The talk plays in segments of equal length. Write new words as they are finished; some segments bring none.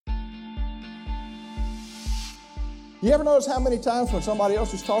You ever notice how many times when somebody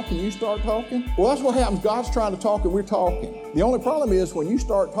else is talking, you start talking? Well, that's what happens. God's trying to talk and we're talking. The only problem is when you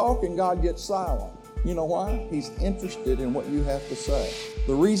start talking, God gets silent. You know why? He's interested in what you have to say.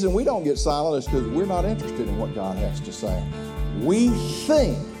 The reason we don't get silent is because we're not interested in what God has to say. We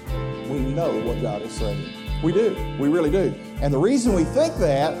think we know what God is saying. We do. We really do. And the reason we think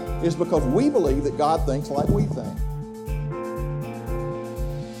that is because we believe that God thinks like we think.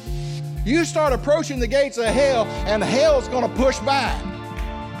 You start approaching the gates of hell, and hell's going to push back.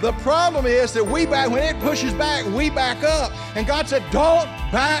 The problem is that when it pushes back, we back up. And God said, don't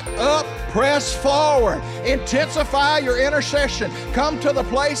back up, press forward. Intensify your intercession. Come to the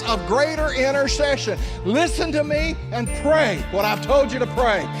place of greater intercession. Listen to me and pray what I've told you to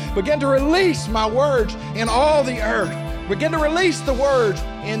pray. Begin to release my words in all the earth. Begin to release the words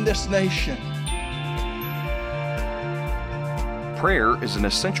in this nation. Prayer is an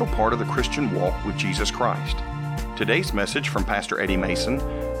essential part of the Christian walk with Jesus Christ. Today's message from Pastor Eddie Mason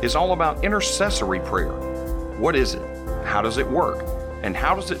is all about intercessory prayer. What is it? How does it work? And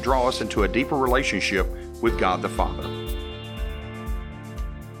how does it draw us into a deeper relationship with God the Father?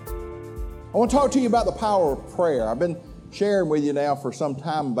 I want to talk to you about the power of prayer. I've been sharing with you now for some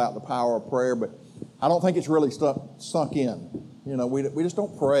time about the power of prayer, but I don't think it's really sunk in. You know, we just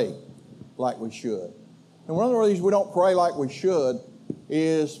don't pray like we should. And one of the reasons we don't pray like we should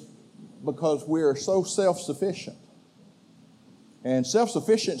is because we're so self-sufficient. And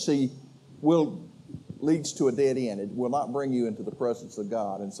self-sufficiency leads to a dead end. It will not bring you into the presence of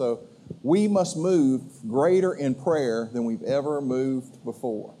God. And so we must move greater in prayer than we've ever moved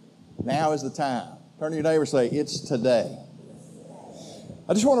before. Now is the time. Turn to your neighbor and say, it's today.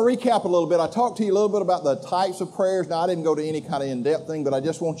 I just want to recap a little bit. I talked to you a little bit about the types of prayers. Now, I didn't go to any kind of in-depth thing, but I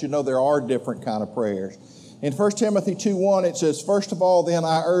just want you to know there are different kind of prayers. In 1 Timothy 2:1, it says, first of all, then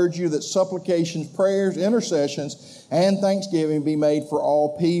I urge you that supplications, prayers, intercessions, and thanksgiving be made for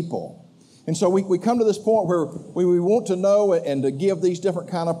all people. And so we come to this point where we want to know and to give these different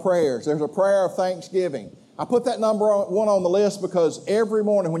kind of prayers. There's a prayer of thanksgiving. I put that number one on the list because every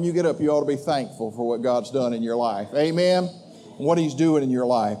morning when you get up, you ought to be thankful for what God's done in your life. Amen? What He's doing in your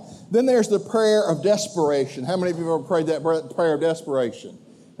life. Then there's the prayer of desperation. How many of you have ever prayed that prayer of desperation?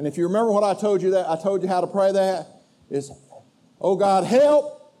 And if you remember what I told you how to pray that, is, oh God,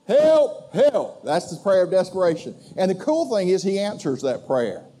 help, help, help. That's the prayer of desperation. And the cool thing is He answers that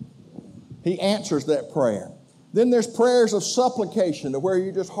prayer. He answers that prayer. Then there's prayers of supplication, to where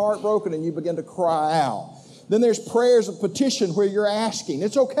you're just heartbroken and you begin to cry out. Then there's prayers of petition where you're asking.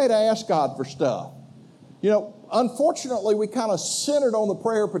 It's okay to ask God for stuff. You know, unfortunately, we kind of centered on the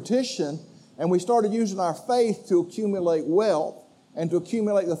prayer of petition, and we started using our faith to accumulate wealth and to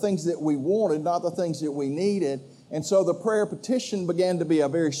accumulate the things that we wanted, not the things that we needed. And so the prayer of petition began to be a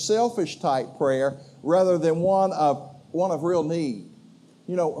very selfish type prayer rather than one of real need.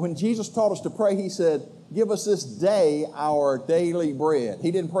 You know, when Jesus taught us to pray, He said, give us this day our daily bread.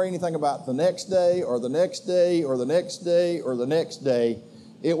 He didn't pray anything about the next day or the next day or the next day or the next day.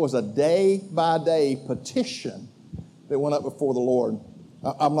 It was a day-by-day petition that went up before the Lord.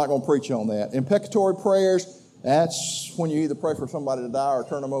 I'm not going to preach on that. Imprecatory prayers, that's when you either pray for somebody to die or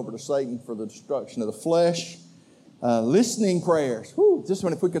turn them over to Satan for the destruction of the flesh. Listening prayers. Whew, this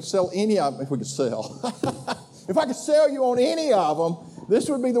one, if we could sell any of them, if I could sell you on any of them, this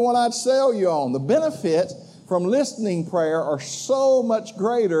would be the one I'd sell you on. The benefits from listening prayer are so much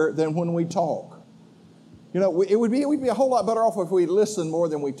greater than when we talk. You know, we'd be a whole lot better off if we listen more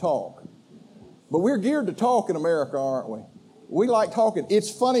than we talk. But we're geared to talk in America, aren't we? We like talking. It's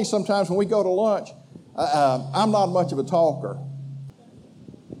funny sometimes when we go to lunch, I'm not much of a talker.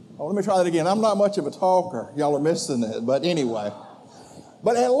 Oh, let me try that again. I'm not much of a talker. Y'all are missing it, but anyway.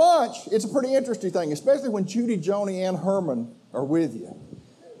 But at lunch, it's a pretty interesting thing, especially when Judy, Joni, and Herman are with you.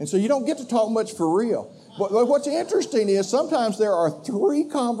 And so you don't get to talk much for real. But what's interesting is sometimes there are 3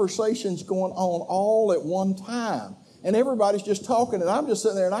 conversations going on all at one time. And everybody's just talking, and I'm just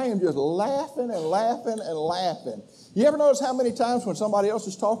sitting there, and I am just laughing and laughing and laughing. You ever notice how many times when somebody else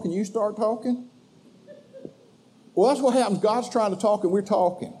is talking, you start talking? Well, that's what happens. God's trying to talk, and we're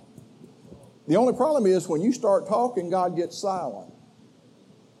talking. The only problem is when you start talking, God gets silent.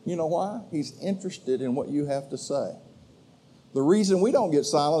 You know why? He's interested in what you have to say. The reason we don't get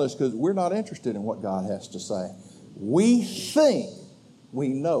silent is because we're not interested in what God has to say. We think we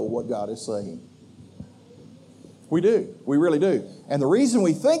know what God is saying. We do. We really do. And the reason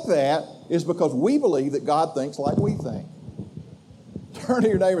we think that is because we believe that God thinks like we think. Turn to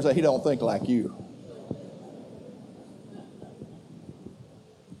your neighbor and say, He don't think like you.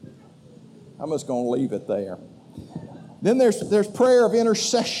 I'm just going to leave it there. Then there's prayer of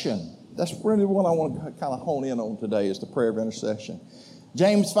intercession. that's really what I want to kind of hone in on today is the prayer of intercession.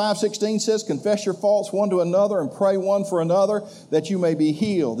 James 5:16 says, confess your faults one to another and pray one for another that you may be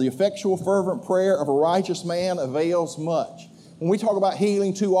healed. The effectual fervent prayer of a righteous man avails much. When we talk about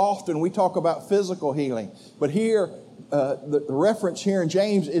healing too often, we talk about physical healing. But here, the reference here in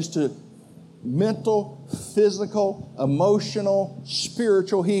James is to mental, physical, emotional,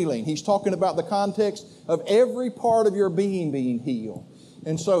 spiritual healing. He's talking about the context of every part of your being healed.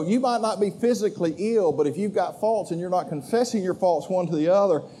 And so you might not be physically ill, but if you've got faults and you're not confessing your faults one to the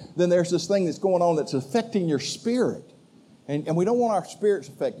other, then there's this thing that's going on that's affecting your spirit. And we don't want our spirits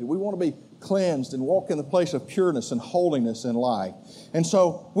affected. We want to be cleansed and walk in the place of pureness and holiness in life. And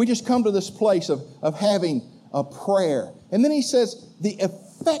so we just come to this place of having a prayer. And then he says the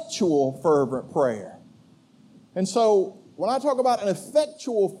effectual fervent prayer. And so when I talk about an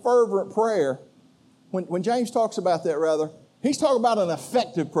effectual fervent prayer, when James talks about that rather, he's talking about an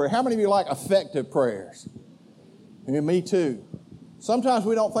effective prayer. How many of you like effective prayers? And me too. Sometimes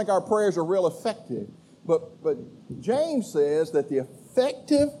we don't think our prayers are real effective. But James says that the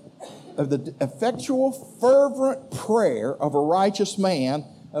effectual fervent prayer of a righteous man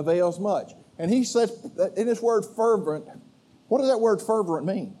avails much. And he says that in his word fervent, what does that word fervent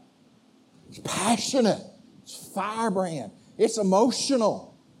mean? It's passionate. It's firebrand. It's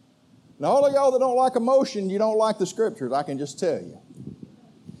emotional. Now, all of y'all that don't like emotion, you don't like the Scriptures, I can just tell you.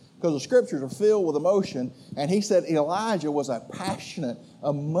 Because the Scriptures are filled with emotion. And he said Elijah was a passionate,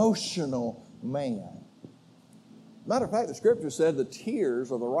 emotional man. Matter of fact, the Scripture said the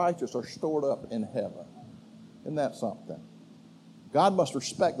tears of the righteous are stored up in heaven. Isn't that something? God must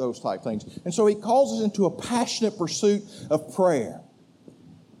respect those type things. And so he calls us into a passionate pursuit of prayer.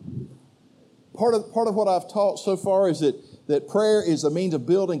 Part of what I've taught so far is that prayer is a means of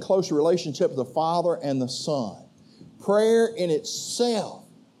building closer relationship with the Father and the Son. Prayer in itself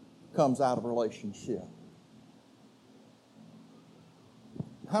comes out of relationship.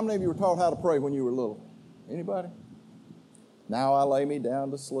 How many of you were taught how to pray when you were little? Anybody? Now I lay me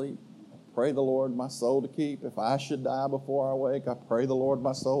down to sleep. Pray the Lord my soul to keep. If I should die before I wake, I pray the Lord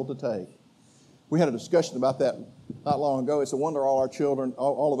my soul to take. We had a discussion about that not long ago. It's a wonder all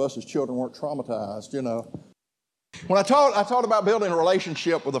of us as children weren't traumatized, you know. When I taught about building a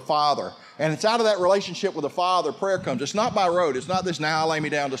relationship with the Father, and it's out of that relationship with the Father prayer comes. It's not by rote. It's not this now I lay me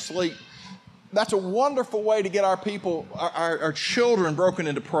down to sleep. That's a wonderful way to get our people, our children broken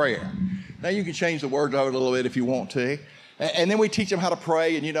into prayer. Now you can change the words of it a little bit if you want to. And then we teach them how to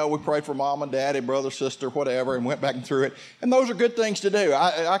pray, and we prayed for mom and daddy, brother, sister, whatever, and went back and through it. And those are good things to do.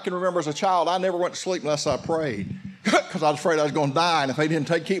 I can remember as a child, I never went to sleep unless I prayed because I was afraid I was going to die, and if they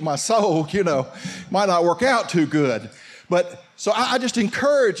didn't keep my soul, might not work out too good. But so I just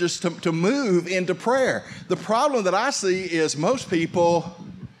encourage us to move into prayer. The problem that I see is most people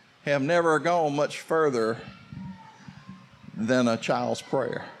have never gone much further than a child's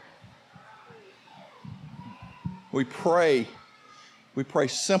prayer. We pray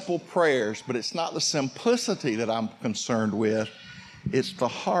simple prayers, but it's not the simplicity that I'm concerned with. It's the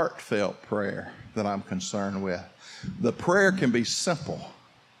heartfelt prayer that I'm concerned with. The prayer can be simple,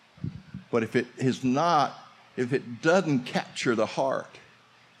 but if it doesn't capture the heart,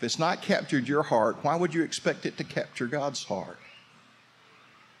 if it's not captured your heart, why would you expect it to capture God's heart?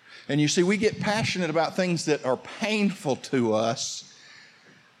 And you see, we get passionate about things that are painful to us,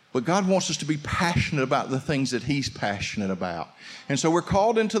 but God wants us to be passionate about the things that He's passionate about. And so we're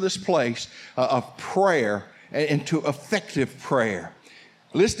called into this place of prayer, into effective prayer.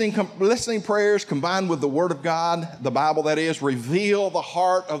 Listening prayers combined with the Word of God, the Bible that is, reveal the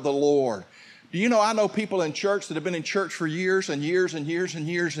heart of the Lord. Do you know, I know people in church that have been in church for years and years and years and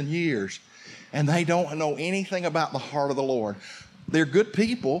years and years, and they don't know anything about the heart of the Lord. They're good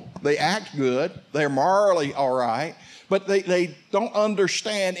people. They act good. They're morally all right. But they don't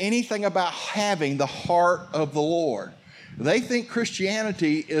understand anything about having the heart of the Lord. They think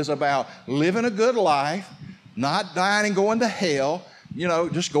Christianity is about living a good life, not dying and going to hell,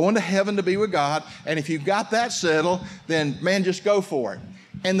 just going to heaven to be with God. And if you've got that settled, then, man, just go for it.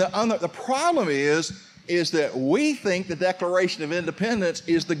 And the problem is that we think the Declaration of Independence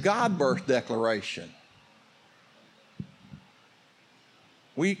is the God-birth declaration.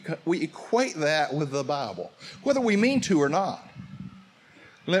 We equate that with the Bible, whether we mean to or not.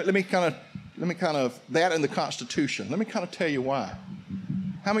 Let me kind of that in the Constitution. Let me kind of tell you why.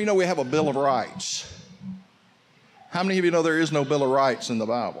 How many know we have a Bill of Rights? How many of you know there is no Bill of Rights in the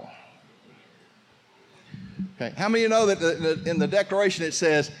Bible? Okay. How many of you know that in the Declaration it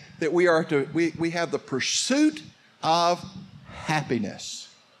says that we have the pursuit of happiness?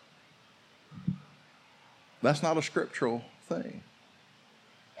 That's not a scriptural thing.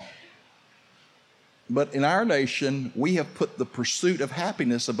 But in our nation, we have put the pursuit of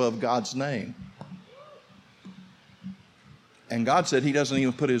happiness above God's name. And God said he doesn't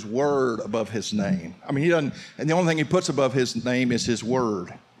even put his word above his name. I mean, he doesn't, and the only thing he puts above his name is his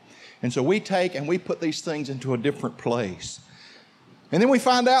word. And so we take and we put these things into a different place. And then we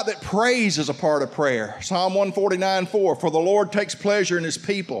find out that praise is a part of prayer. Psalm 149:4, for the Lord takes pleasure in his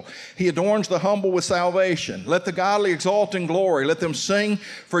people. He adorns the humble with salvation. Let the godly exalt in glory. Let them sing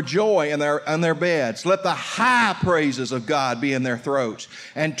for joy in their beds. Let the high praises of God be in their throats,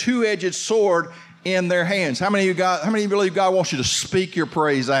 and two-edged sword in their hands. How many of you believe God wants you to speak your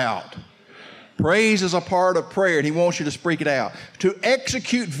praise out? Praise is a part of prayer, and he wants you to speak it out. To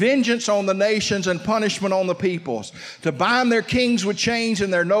execute vengeance on the nations and punishment on the peoples. To bind their kings with chains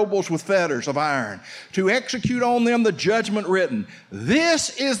and their nobles with fetters of iron. To execute on them the judgment written.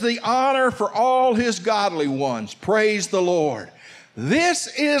 This is the honor for all his godly ones. Praise the Lord. This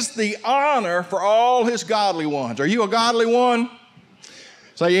is the honor for all his godly ones. Are you a godly one?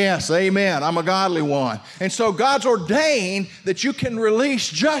 Say yes, amen, I'm a godly one. And so God's ordained that you can release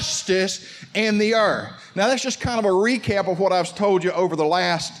justice in the earth. Now that's just kind of a recap of what I've told you over the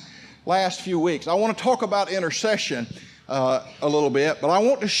last few weeks. I want to talk about intercession a little bit, but I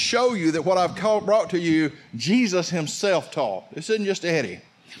want to show you that what I've brought to you, Jesus himself taught. This isn't just Eddie.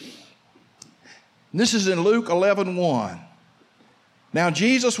 This is in Luke 11:1. Now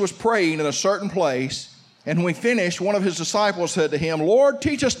Jesus was praying in a certain place, and when we finished, one of his disciples said to him, Lord,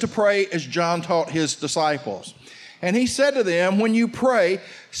 teach us to pray as John taught his disciples. And he said to them, when you pray,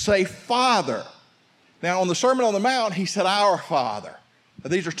 say, Father. Now, on the Sermon on the Mount, he said, Our Father.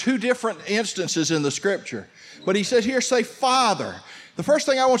 Now, these are two different instances in the Scripture. But he says here, say, Father. The first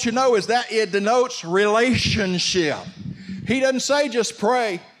thing I want you to know is that it denotes relationship. He doesn't say just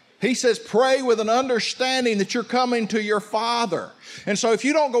pray. He says pray with an understanding that you're coming to your Father. And so if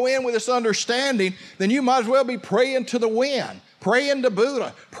you don't go in with this understanding, then you might as well be praying to the wind, praying to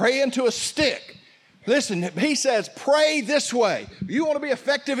Buddha, praying to a stick. Listen, he says pray this way. You want to be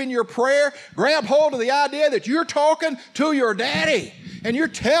effective in your prayer? Grab hold of the idea that you're talking to your daddy and you're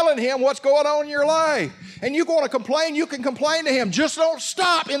telling him what's going on in your life. And you want to complain, you can complain to him. Just don't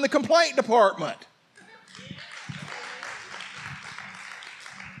stop in the complaint department.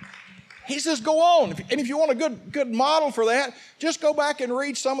 He says, go on. And if you want a good model for that, just go back and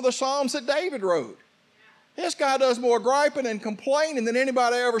read some of the Psalms that David wrote. This guy does more griping and complaining than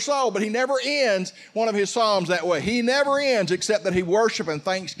anybody ever saw, but he never ends one of his Psalms that way. He never ends except that he worship and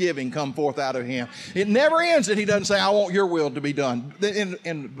thanksgiving come forth out of him. It never ends that he doesn't say, I want your will to be done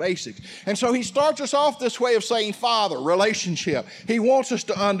in basics. And so he starts us off this way of saying, Father, relationship. He wants us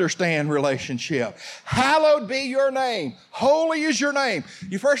to understand relationship. Hallowed be your name. Holy is your name.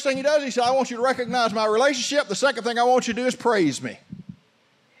 The first thing he does, he said, I want you to recognize my relationship. The second thing I want you to do is praise me.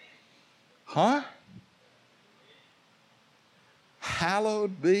 Huh?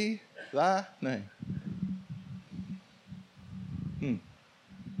 Hallowed be thy name.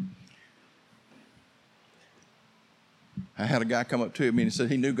 I had a guy come up to me and he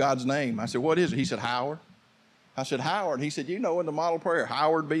said he knew God's name. I said, what is it? He said, Howard. I said, Howard. He said, you know in the model prayer,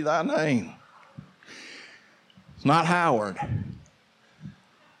 Howard be thy name. It's not Howard.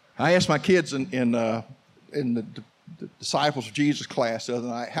 I asked my kids in the Disciples of Jesus class the other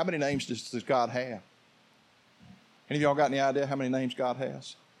night, how many names does God have? Any of y'all got any idea how many names God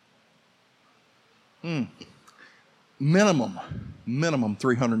has? Minimum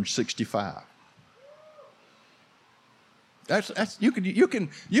 365. That's you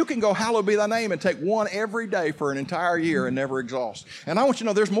can go hallowed be thy name and take one every day for an entire year and never exhaust. And I want you to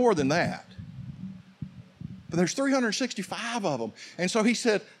know there's more than that. But there's 365 of them. And so he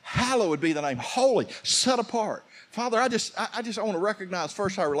said, hallowed be thy name, holy, set apart. Father, I just want to recognize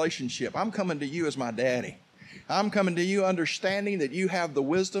first our relationship. I'm coming to you as my daddy. I'm coming to you understanding that you have the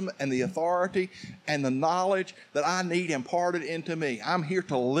wisdom and the authority and the knowledge that I need imparted into me. I'm here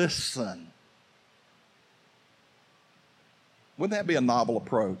to listen. Wouldn't that be a novel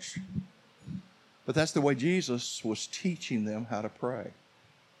approach? But that's the way Jesus was teaching them how to pray.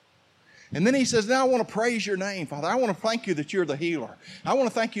 And then he says, now I want to praise your name, Father. I want to thank you that you're the healer. I want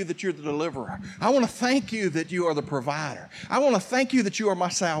to thank you that you're the deliverer. I want to thank you that you are the provider. I want to thank you that you are my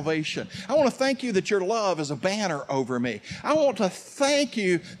salvation. I want to thank you that your love is a banner over me. I want to thank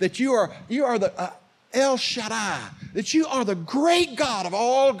you that you are the El Shaddai, that you are the great God of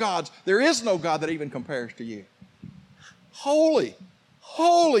all gods. There is no God that even compares to you. Holy,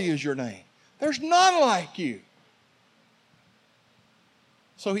 holy is your name. There's none like you.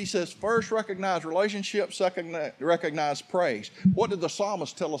 So he says, first recognize relationship, second recognize praise. What did the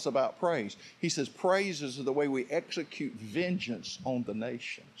psalmist tell us about praise? He says, praise is the way we execute vengeance on the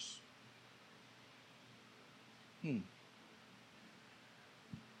nations.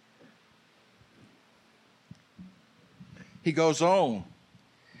 He goes on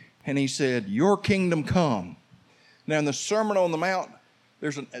and he said, your kingdom come. Now in the Sermon on the Mount,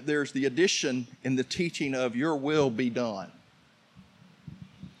 there's the addition in the teaching of your will be done.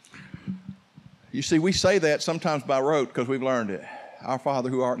 You see, we say that sometimes by rote because we've learned it. Our Father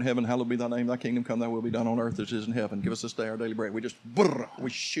who art in heaven, hallowed be thy name, thy kingdom come, thy will be done on earth as it is in heaven. Give us this day our daily bread. We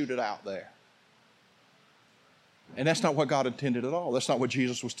shoot it out there. And that's not what God intended at all. That's not what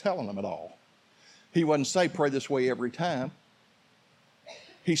Jesus was telling them at all. He wasn't saying pray this way every time.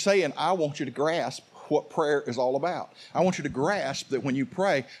 He's saying, I want you to grasp what prayer is all about. I want you to grasp that when you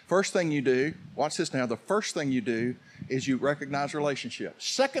pray, first thing you do, watch this now, the first thing you do is you recognize relationship.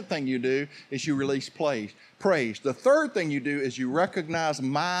 Second thing you do is you release praise. The third thing you do is you recognize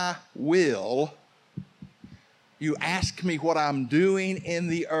my will. You ask me what I'm doing in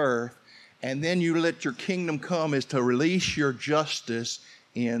the earth, and then you let your kingdom come is to release your justice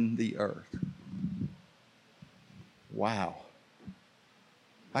in the earth. Wow.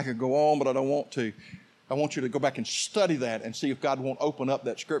 I could go on, but I don't want to. I want you to go back and study that and see if God won't open up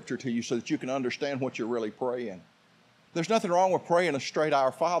that scripture to you so that you can understand what you're really praying. There's nothing wrong with praying a straight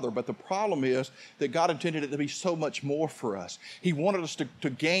Our Father, but the problem is that God intended it to be so much more for us. He wanted us to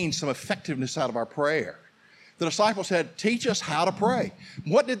gain some effectiveness out of our prayer. The disciples said, teach us how to pray.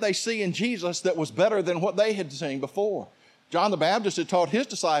 What did they see in Jesus that was better than what they had seen before? John the Baptist had taught his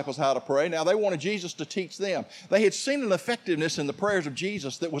disciples how to pray. Now they wanted Jesus to teach them. They had seen an effectiveness in the prayers of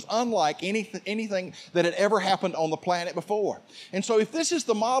Jesus that was unlike anything that had ever happened on the planet before. And so if this is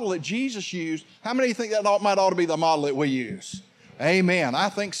the model that Jesus used, how many think that might ought to be the model that we use? Amen. I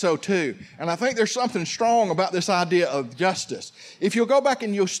think so too. And I think there's something strong about this idea of justice. If you'll go back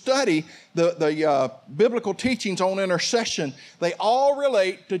and you'll study the biblical teachings on intercession, they all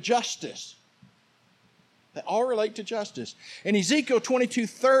relate to justice. They all relate to justice. In Ezekiel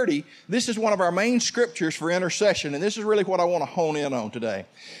 22:30, this is one of our main scriptures for intercession, and this is really what I want to hone in on today.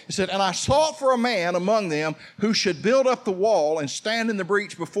 It said, and I sought for a man among them who should build up the wall and stand in the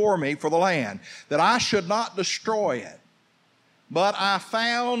breach before me for the land, that I should not destroy it. But I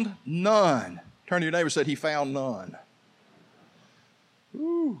found none. Turn to your neighbor and say, he found none.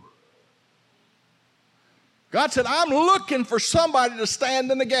 Ooh. God said, I'm looking for somebody to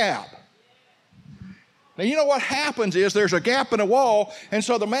stand in the gap. Now, you know what happens is there's a gap in a wall, and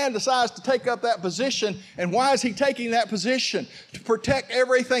so the man decides to take up that position. And why is he taking that position? To protect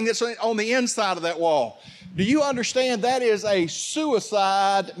everything that's on the inside of that wall. Do you understand that is a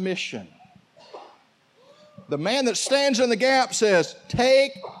suicide mission? The man that stands in the gap says,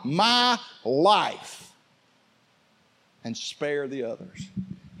 take my life and spare the others.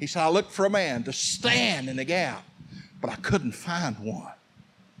 He said, I looked for a man to stand in the gap, but I couldn't find one.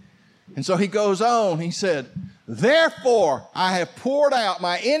 And so he goes on, he said, therefore I have poured out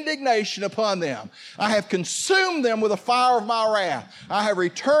my indignation upon them. I have consumed them with the fire of my wrath. I have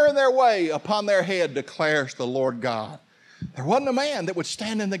returned their way upon their head, declares the Lord God. There wasn't a man that would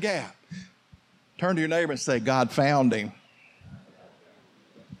stand in the gap. Turn to your neighbor and say, God found him.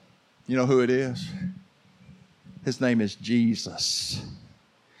 You know who it is? His name is Jesus.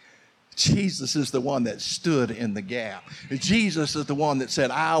 Jesus is the one that stood in the gap. Jesus is the one that said,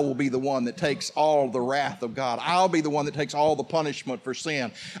 I will be the one that takes all the wrath of God. I'll be the one that takes all the punishment for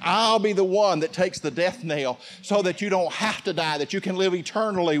sin. I'll be the one that takes the death nail so that you don't have to die, that you can live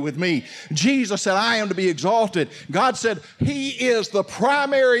eternally with me. Jesus said, I am to be exalted. God said, he is the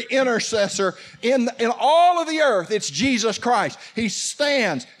primary intercessor in all of the earth. It's Jesus Christ. He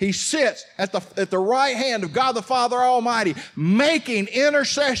stands, he sits at the right hand of God the Father Almighty, making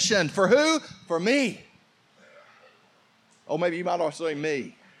intercession for who? For me. Oh, maybe you might also say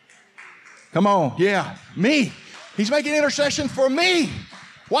me. Come on. Yeah, me. He's making intercession for me.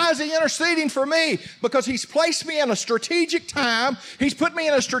 Why is he interceding for me? Because he's placed me in a strategic time. He's put me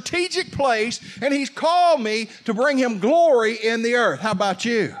in a strategic place, and he's called me to bring him glory in the earth. How about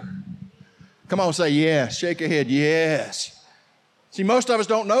you? Come on, say yes. Shake your head. Yes. See, most of us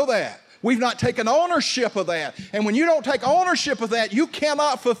don't know that. We've not taken ownership of that. And when you don't take ownership of that, you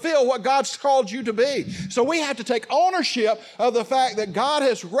cannot fulfill what God's called you to be. So we have to take ownership of the fact that God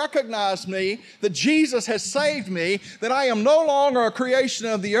has recognized me, that Jesus has saved me, that I am no longer a creation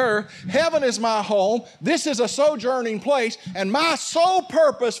of the earth. Heaven is my home. This is a sojourning place. And my sole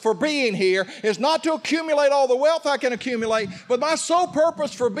purpose for being here is not to accumulate all the wealth I can accumulate, but my sole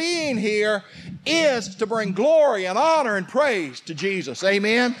purpose for being here is to bring glory and honor and praise to Jesus.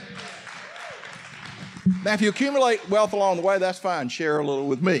 Amen. Now, if you accumulate wealth along the way, that's fine. Share a little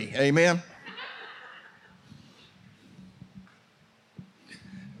with me. Amen.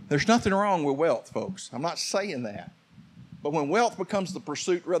 There's nothing wrong with wealth, folks. I'm not saying that. But when wealth becomes the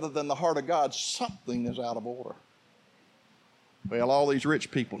pursuit rather than the heart of God, something is out of order. Well, all these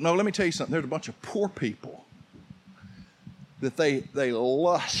rich people. No, let me tell you something. There's a bunch of poor people that they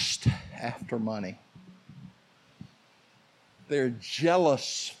lust after money. They're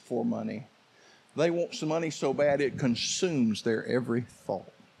jealous for money. They want some money so bad it consumes their every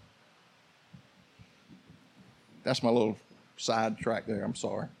thought. That's my little sidetrack there. I'm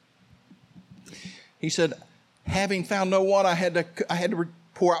sorry. He said, having found no one, I had to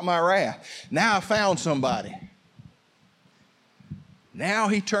pour out my wrath. Now I found somebody. Now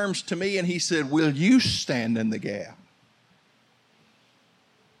he turns to me and he said, will you stand in the gap?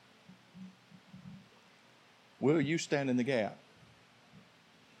 Will you stand in the gap?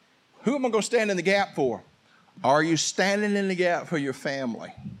 Who am I going to stand in the gap for? Are you standing in the gap for your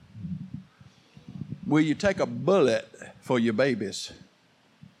family? Will you take a bullet for your babies?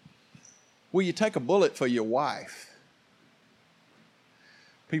 Will you take a bullet for your wife?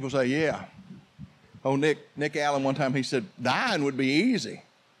 People say, yeah. Oh, Nick Allen one time, he said, dying would be easy.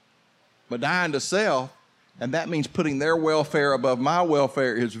 But dying to self, and that means putting their welfare above my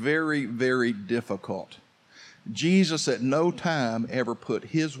welfare, is very, very difficult. Jesus at no time ever put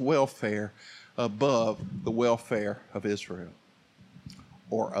his welfare above the welfare of Israel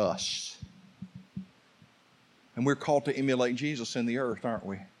or us. And we're called to emulate Jesus in the earth, aren't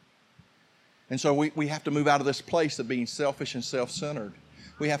we? And so we have to move out of this place of being selfish and self-centered.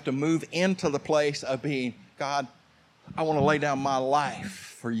 We have to move into the place of being, God, I want to lay down my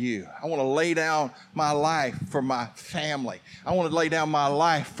life for you. I want to lay down my life for my family. I want to lay down my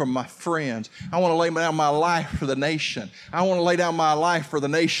life for my friends. I want to lay down my life for the nation. I want to lay down my life for the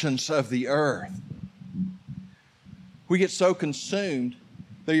nations of the earth. We get so consumed.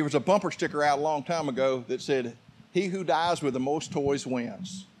 There was a bumper sticker out a long time ago that said, he who dies with the most toys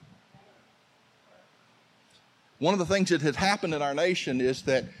wins. One of the things that has happened in our nation is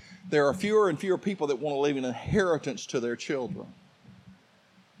that there are fewer and fewer people that want to leave an inheritance to their children.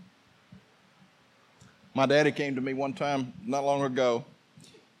 My daddy came to me one time not long ago,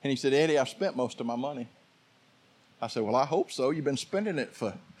 and he said, Eddie, I've spent most of my money. I said, well, I hope so. You've been spending it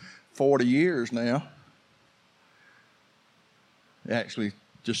for 40 years now. Actually,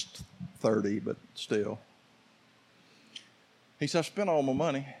 just 30, but still. He said, I've spent all my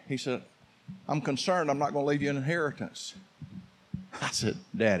money. He said, I'm concerned I'm not going to leave you an inheritance. I said,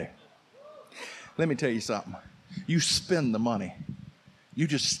 Daddy, let me tell you something. You spend the money. You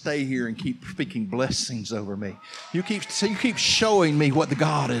just stay here and keep speaking blessings over me. You keep showing me what the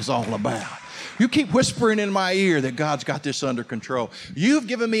God is all about. You keep whispering in my ear that God's got this under control. You've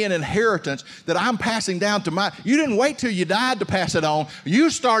given me an inheritance that I'm passing down to my... You didn't wait till you died to pass it on. You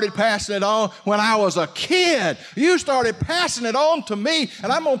started passing it on when I was a kid. You started passing it on to me,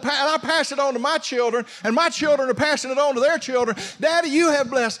 and I pass it on to my children, and my children are passing it on to their children. Daddy, you have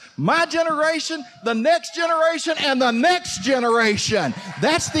blessed my generation, the next generation, and the next generation.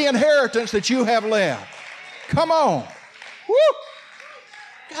 That's the inheritance that you have left. Come on. Woo!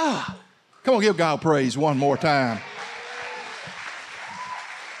 God. Come on, give God praise one more time.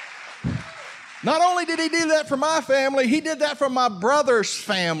 Not only did he do that for my family, he did that for my brother's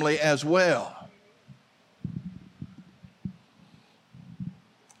family as well.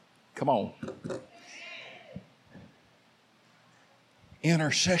 Come on.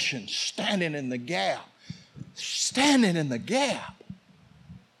 Intercession, standing in the gap. Standing in the gap.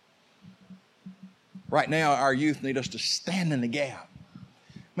 Right now, our youth need us to stand in the gap.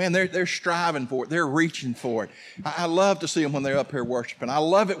 Man, they're striving for it. They're reaching for it. I love to see them when they're up here worshiping. I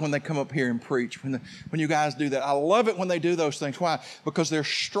love it when they come up here and preach, when you guys do that. I love it when they do those things. Why? Because they're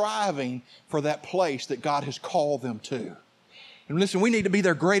striving for that place that God has called them to. And listen, we need to be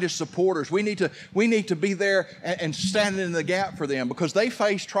their greatest supporters. We need to be there and standing in the gap for them, because they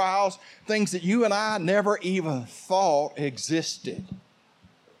face trials, things that you and I never even thought existed.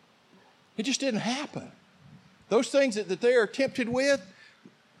 It just didn't happen. Those things that they are tempted with.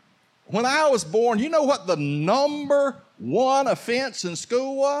 When I was born, you know what the number one offense in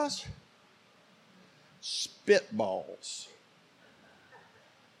school was? Spitballs.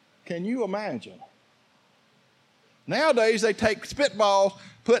 Can you imagine? Nowadays, they take spitballs,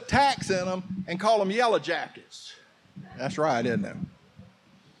 put tacks in them, and call them yellow jackets. That's right, isn't it?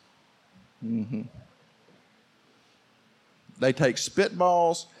 Mm-hmm. They take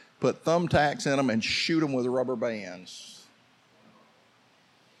spitballs, put thumbtacks in them, and shoot them with rubber bands.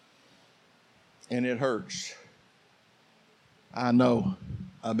 And it hurts. I know.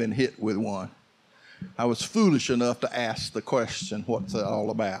 I've been hit with one. I was foolish enough to ask the question, what's it all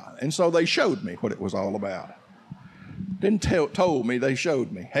about? And so they showed me what it was all about. told me, they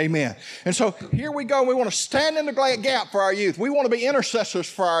showed me. Amen. And so here we go. We want to stand in the gap for our youth. We want to be intercessors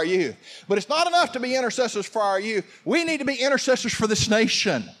for our youth. But it's not enough to be intercessors for our youth. We need to be intercessors for this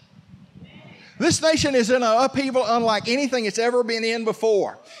nation. This nation is in an upheaval unlike anything it's ever been in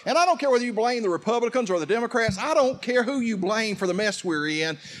before. And I don't care whether you blame the Republicans or the Democrats. I don't care who you blame for the mess we're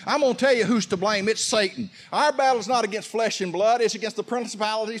in. I'm going to tell you who's to blame. It's Satan. Our battle is not against flesh and blood. It's against the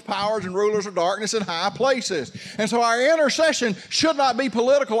principalities, powers, and rulers of darkness in high places. And so our intercession should not be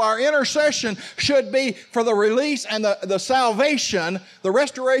political. Our intercession should be for the release and the salvation, the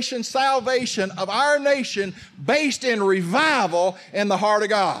restoration, salvation of our nation based in revival in the heart of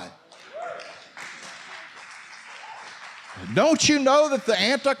God. Don't you know that the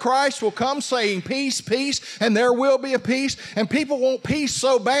Antichrist will come saying peace, peace, and there will be a peace? And people want peace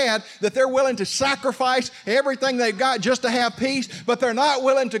so bad that they're willing to sacrifice everything they've got just to have peace, but they're not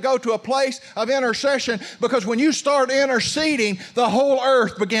willing to go to a place of intercession, because when you start interceding, the whole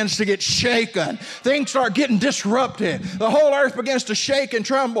earth begins to get shaken. Things start getting disrupted. The whole earth begins to shake and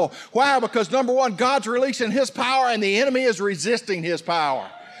tremble. Why? Because number one, God's releasing His power and the enemy is resisting His power.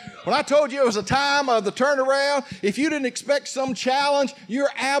 When I told you it was a time of the turnaround, if you didn't expect some challenge, you're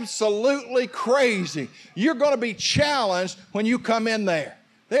absolutely crazy. You're going to be challenged when you come in there.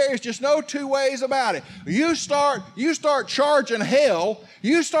 There is just no two ways about it. You start charging hell,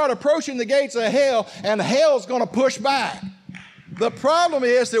 you start approaching the gates of hell, and hell's going to push back. The problem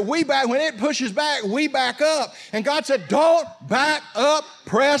is that when it pushes back, we back up. And God said, don't back up,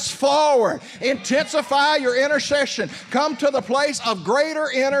 press forward. Intensify your intercession. Come to the place of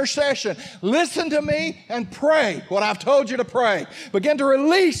greater intercession. Listen to me and pray what I've told you to pray. Begin to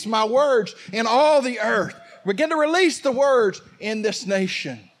release my words in all the earth. Begin to release the words in this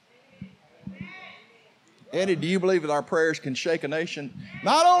nation. Eddie, do you believe that our prayers can shake a nation?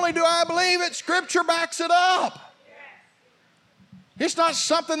 Not only do I believe it, Scripture backs it up. It's not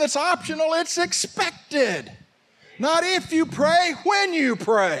something that's optional, it's expected. Not if you pray, when you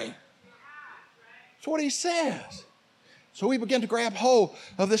pray. That's what he says. So we begin to grab hold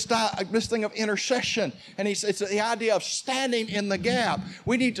of this thing of intercession. And it's the idea of standing in the gap.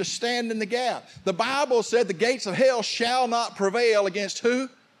 We need to stand in the gap. The Bible said the gates of hell shall not prevail against who?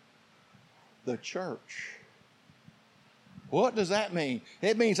 The church. What does that mean?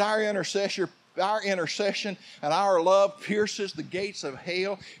 It means our intercession and our love pierces the gates of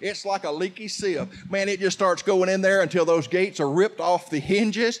hell. It's like a leaky sieve. Man, it just starts going in there until those gates are ripped off the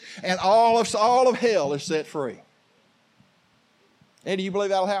hinges and all of hell is set free. And do you believe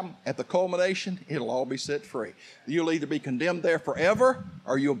that'll happen? At the culmination, it'll all be set free. You'll either be condemned there forever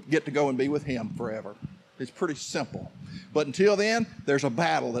or you'll get to go and be with Him forever. It's pretty simple. But until then, there's a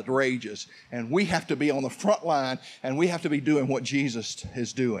battle that rages. And we have to be on the front line and we have to be doing what Jesus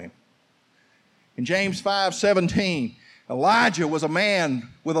is doing. In James 5:17, Elijah was a man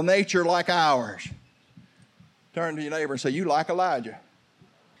with a nature like ours. Turn to your neighbor and say, you like Elijah?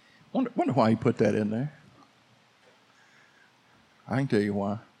 Wonder why he put that in there. I can tell you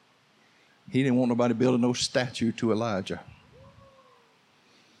why. He didn't want nobody building no statue to Elijah.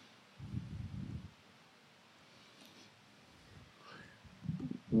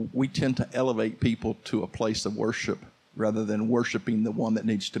 We tend to elevate people to a place of worship rather than worshiping the one that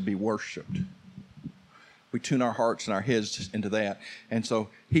needs to be worshiped. We tune our hearts and our heads into that. And so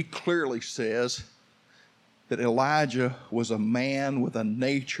he clearly says that Elijah was a man with a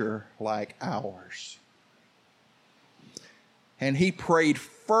nature like ours. And he prayed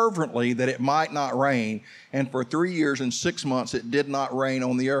fervently that it might not rain. And for 3 years and 6 months it did not rain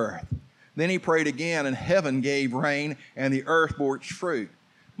on the earth. Then he prayed again, and heaven gave rain, and the earth bore its fruit.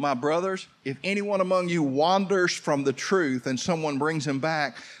 My brothers, if anyone among you wanders from the truth and someone brings him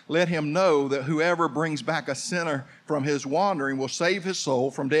back, let him know that whoever brings back a sinner from his wandering will save his soul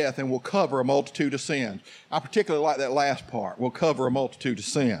from death and will cover a multitude of sins. I particularly like that last part, will cover a multitude of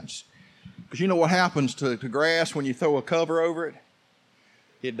sins. Because you know what happens to grass when you throw a cover over it?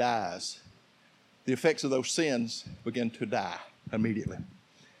 It dies. The effects of those sins begin to die immediately.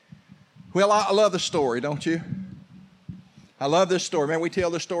 Well, I love the story, don't you? I love this story. Man, we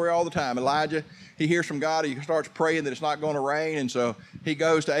tell this story all the time. Elijah, he hears from God. He starts praying that it's not going to rain. And so he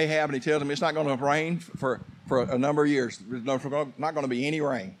goes to Ahab and he tells him it's not going to rain for a number of years. There's not going to be any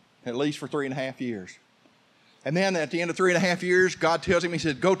rain, at least for 3.5 years. And then at the end of 3.5 years, God tells him, he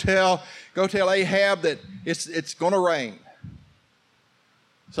said, go tell Ahab that it's going to rain.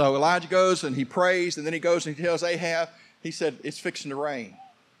 So Elijah goes and he prays, and then he goes and he tells Ahab, he said, it's fixing to rain.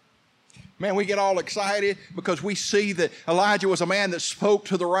 Man, we get all excited because we see that Elijah was a man that spoke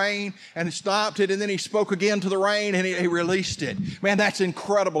to the rain and he stopped it, and then he spoke again to the rain and he released it. Man, that's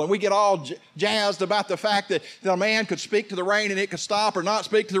incredible. And we get all jazzed about the fact that a man could speak to the rain and it could stop, or not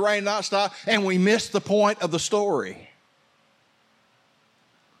speak to the rain and not stop, and we miss the point of the story.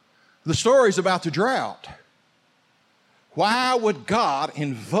 The story's about the drought. Why would God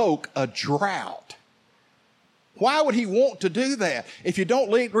invoke a drought? Why would he want to do that? If you don't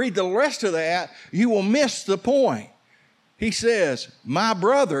read the rest of that, you will miss the point. He says, my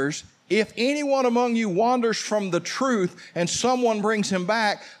brothers, if anyone among you wanders from the truth and someone brings him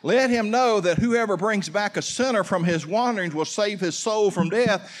back, let him know that whoever brings back a sinner from his wanderings will save his soul from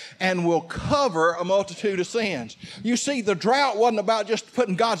death and will cover a multitude of sins. You see, the drought wasn't about just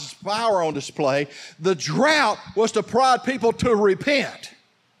putting God's power on display. The drought was to prod people to repent.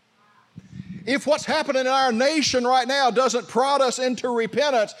 If what's happening in our nation right now doesn't prod us into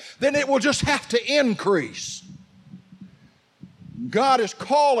repentance, then it will just have to increase. God is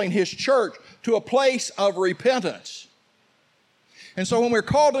calling his church to a place of repentance. And so when we're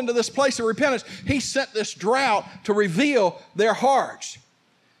called into this place of repentance, he sent this drought to reveal their hearts.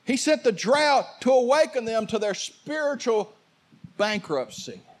 He sent the drought to awaken them to their spiritual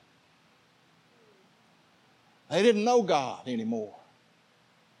bankruptcy. They didn't know God anymore.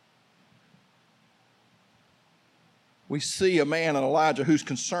 We see a man in Elijah whose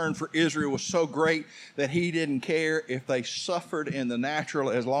concern for Israel was so great that he didn't care if they suffered in the natural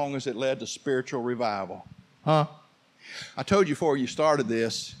as long as it led to spiritual revival. I told you before you started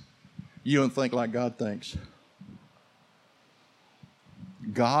this, you don't think like God thinks.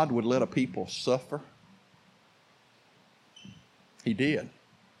 God would let a people suffer. He did.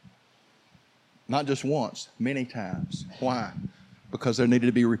 Not just once, many times. Why? Because there needed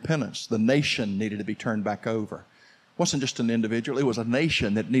to be repentance. The nation needed to be turned back over. It wasn't just an individual. It was a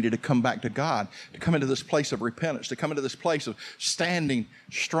nation that needed to come back to God, to come into this place of repentance, to come into this place of standing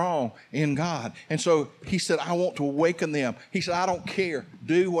strong in God. And so he said, I want to awaken them. He said, I don't care.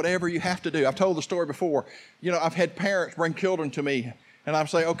 Do whatever you have to do. I've told the story before. You know, I've had parents bring children to me, and I'm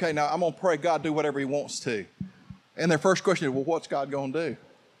saying, okay, now I'm going to pray God do whatever he wants to. And their first question is, well, what's God going to do?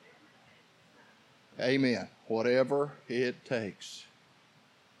 Amen. Whatever it takes.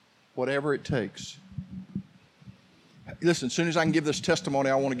 Whatever it takes. Listen, as soon as I can give this testimony,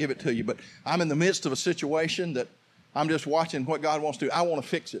 I want to give it to you. But I'm in the midst of a situation that I'm just watching what God wants to do. I want to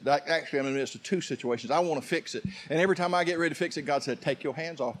fix it. Actually, I'm in the midst of two situations. I want to fix it. And every time I get ready to fix it, God said, take your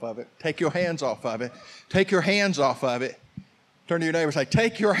hands off of it. Take your hands off of it. Take your hands off of it. Turn to your neighbor and say,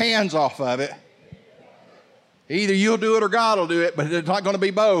 take your hands off of it. Either you'll do it or God will do it, but it's not going to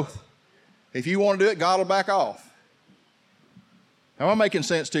be both. If you want to do it, God will back off. Am I making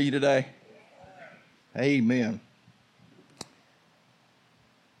sense to you today? Amen.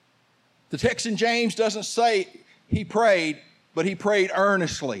 The text in James doesn't say he prayed, but he prayed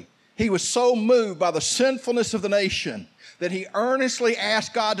earnestly. He was so moved by the sinfulness of the nation that he earnestly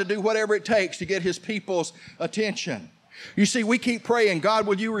asked God to do whatever it takes to get his people's attention. You see, we keep praying, God,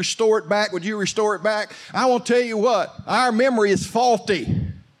 would you restore it back? Would you restore it back? I will tell you what, our memory is faulty.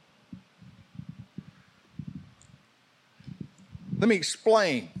 Let me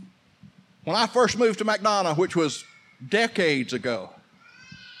explain. When I first moved to McDonough, which was decades ago,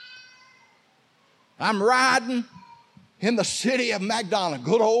 I'm riding in the city of McDonough,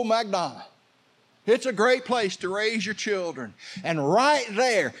 good old McDonough. It's a great place to raise your children. And right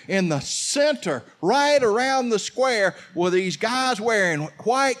there in the center, right around the square, were these guys wearing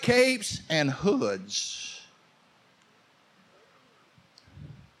white capes and hoods.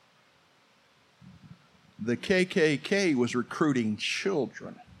 The KKK was recruiting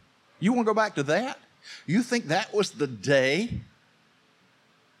children. You want to go back to that? You think that was the day?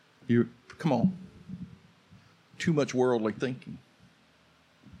 Come on. Too much worldly thinking.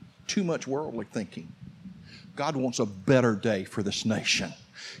 Too much worldly thinking. God wants a better day for this nation.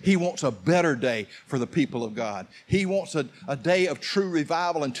 He wants a better day for the people of God. He wants a day of true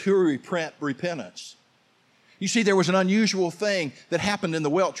revival and true repentance. You see, there was an unusual thing that happened in the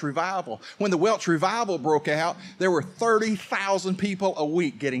Welch Revival. When the Welch Revival broke out, there were 30,000 people a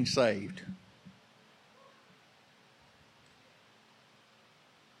week getting saved.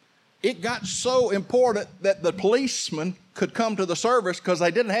 It got so important that the policemen could come to the service because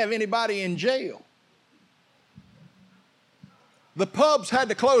they didn't have anybody in jail. The pubs had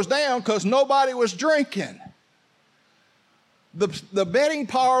to close down because nobody was drinking. The betting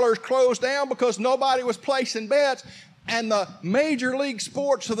parlors closed down because nobody was placing bets. And the major league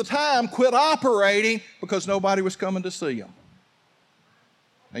sports of the time quit operating because nobody was coming to see them.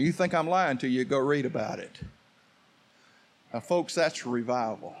 Now you think I'm lying to you, go read about it. Now folks, that's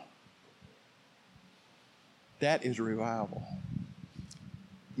revival. That is revival.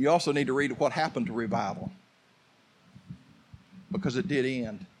 You also need to read what happened to revival, because it did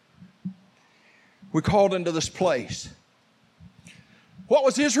end. We're called into this place. What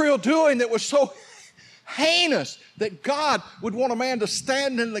was Israel doing that was so heinous that God would want a man to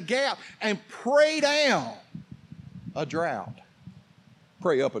stand in the gap and pray down a drought?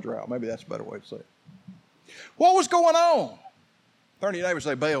 Pray up a drought. Maybe that's a better way to say it. What was going on? Turn to your neighbor and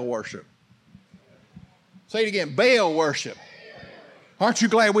say, Baal worship. Say it again, Baal worship. Aren't you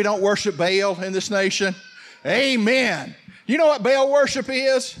glad we don't worship Baal in this nation? Amen. You know what Baal worship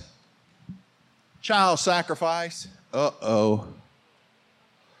is? Child sacrifice. Uh-oh.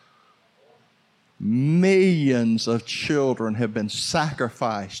 Millions of children have been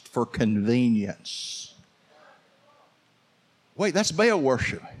sacrificed for convenience. Wait, that's Baal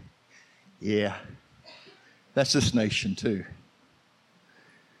worship. Yeah, that's this nation too.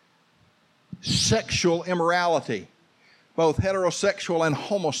 Sexual immorality. Both heterosexual and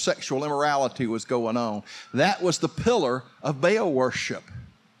homosexual immorality was going on. That was the pillar of Baal worship.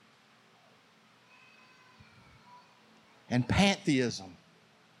 And pantheism.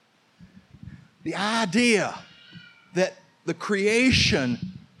 The idea that the creation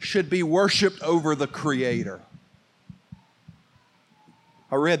should be worshiped over the Creator.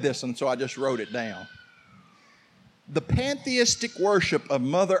 I read this and so I just wrote it down. The pantheistic worship of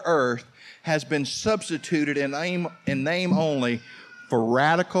Mother Earth has been substituted in name only for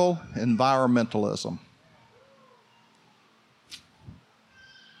radical environmentalism.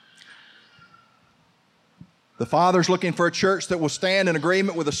 The Father's looking for a church that will stand in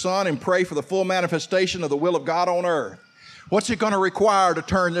agreement with the Son and pray for the full manifestation of the will of God on earth. What's it going to require to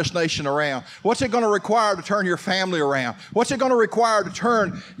turn this nation around? What's it going to require to turn your family around? What's it going to require to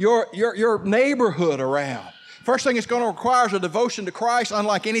turn your neighborhood around? First thing it's going to require is a devotion to Christ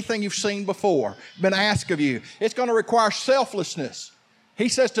unlike anything you've seen before, been asked of you. It's going to require selflessness. He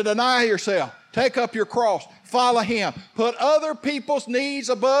says to deny yourself, take up your cross, follow Him, put other people's needs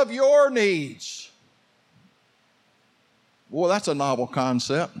above your needs. Well, that's a novel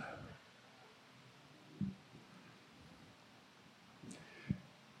concept.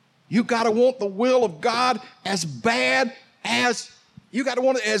 You got to want the will of God as bad as you got to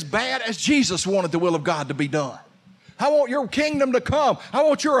want it as bad as Jesus wanted the will of God to be done. I want your kingdom to come. I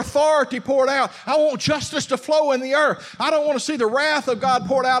want your authority poured out. I want justice to flow in the earth. I don't want to see the wrath of God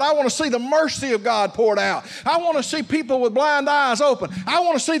poured out. I want to see the mercy of God poured out. I want to see people with blind eyes open. I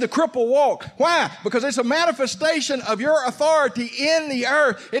want to see the cripple walk. Why? Because it's a manifestation of your authority in the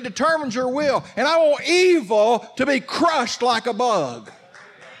earth. It determines your will. And I want evil to be crushed like a bug.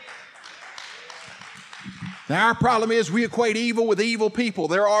 Now, our problem is we equate evil with evil people.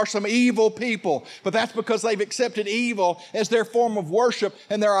 There are some evil people, but that's because they've accepted evil as their form of worship,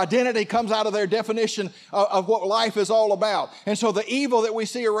 and their identity comes out of their definition of what life is all about. And so the evil that we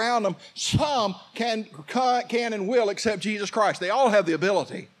see around them, some can and will accept Jesus Christ. They all have the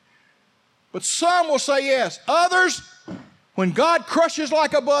ability. But some will say yes. Others, when God crushes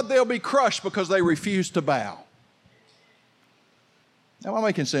like a bud, they'll be crushed because they refuse to bow. Am I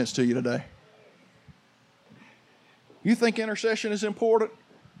making sense to you today? You think intercession is important?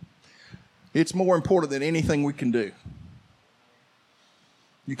 It's more important than anything we can do.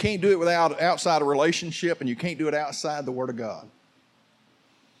 You can't do it without outside a relationship, and you can't do it outside the Word of God.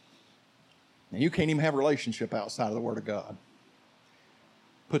 And you can't even have a relationship outside of the Word of God.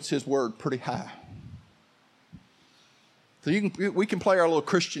 Puts His Word pretty high. So we can play our little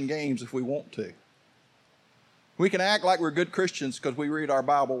Christian games if we want to. We can act like we're good Christians because we read our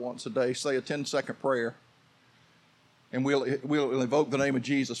Bible once a day, say a 10-second prayer. And we'll invoke the name of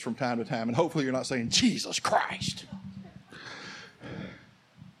Jesus from time to time. And hopefully you're not saying, Jesus Christ.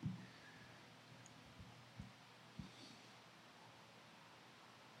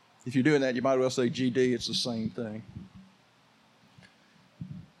 If you're doing that, you might as well say GD. It's the same thing.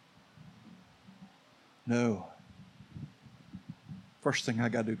 No. First thing I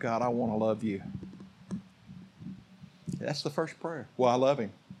got to do, God, I want to love you. That's the first prayer. Well, I love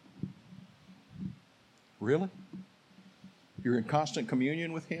Him. Really? You're in constant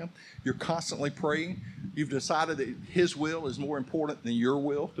communion with Him. You're constantly praying. You've decided that His will is more important than your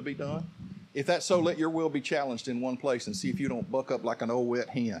will to be done. If that's so, let your will be challenged in one place and see if you don't buck up like an old wet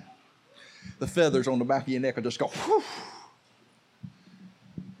hen. The feathers on the back of your neck will just go, whew.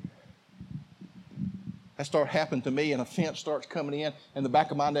 That starts happening to me, and a fence starts coming in, and the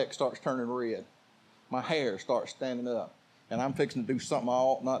back of my neck starts turning red. My hair starts standing up, and I'm fixing to do something I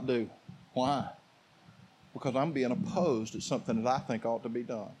ought not do. Why? Because I'm being opposed to something that I think ought to be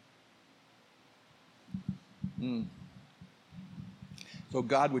done. So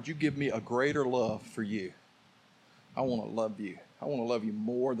God, would you give me a greater love for you? I want to love you. I want to love you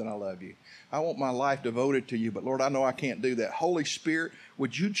more than I love you. I want my life devoted to you, but Lord, I know I can't do that. Holy Spirit,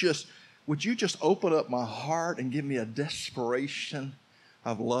 would you just open up my heart and give me a desperation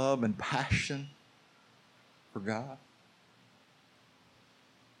of love and passion for God?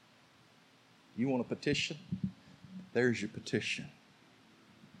 You want a petition? There's your petition.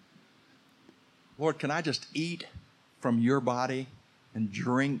 Lord, can I just eat from your body and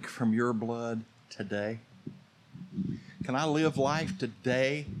drink from your blood today? Can I live life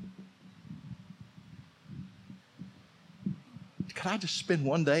today? Can I just spend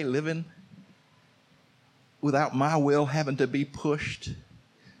one day living without my will having to be pushed,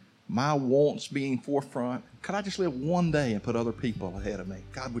 my wants being forefront? Could I just live one day and put other people ahead of me?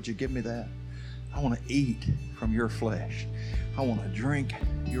 God, would you give me that? I want to eat from your flesh. I want to drink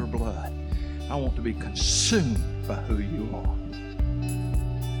your blood. I want to be consumed by who you are.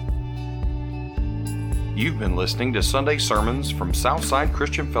 You've been listening to Sunday sermons from Southside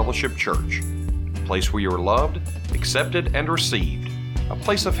Christian Fellowship Church, a place where you are loved, accepted, and received, a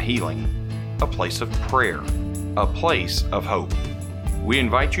place of healing, a place of prayer, a place of hope. We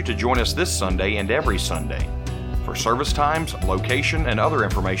invite you to join us this Sunday and every Sunday. For service times, location, and other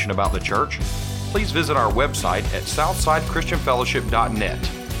information about the church, please visit our website at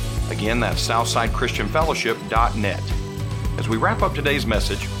southsidechristianfellowship.net. Again, that's southsidechristianfellowship.net. As we wrap up today's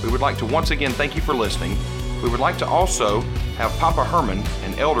message, we would like to once again thank you for listening. We would like to also have Papa Herman,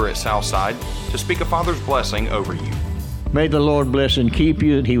 an elder at Southside, to speak a Father's blessing over you. May the Lord bless and keep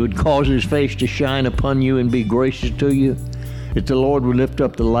you, that He would cause His face to shine upon you and be gracious to you, that the Lord would lift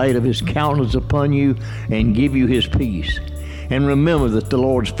up the light of His countenance upon you and give you His peace. And remember that the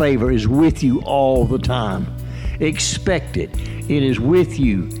Lord's favor is with you all the time. Expect it. It is with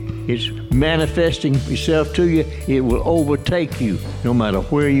you. It's manifesting itself to you. It will overtake you no matter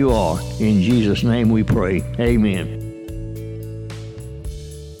where you are. In Jesus' name we pray. Amen.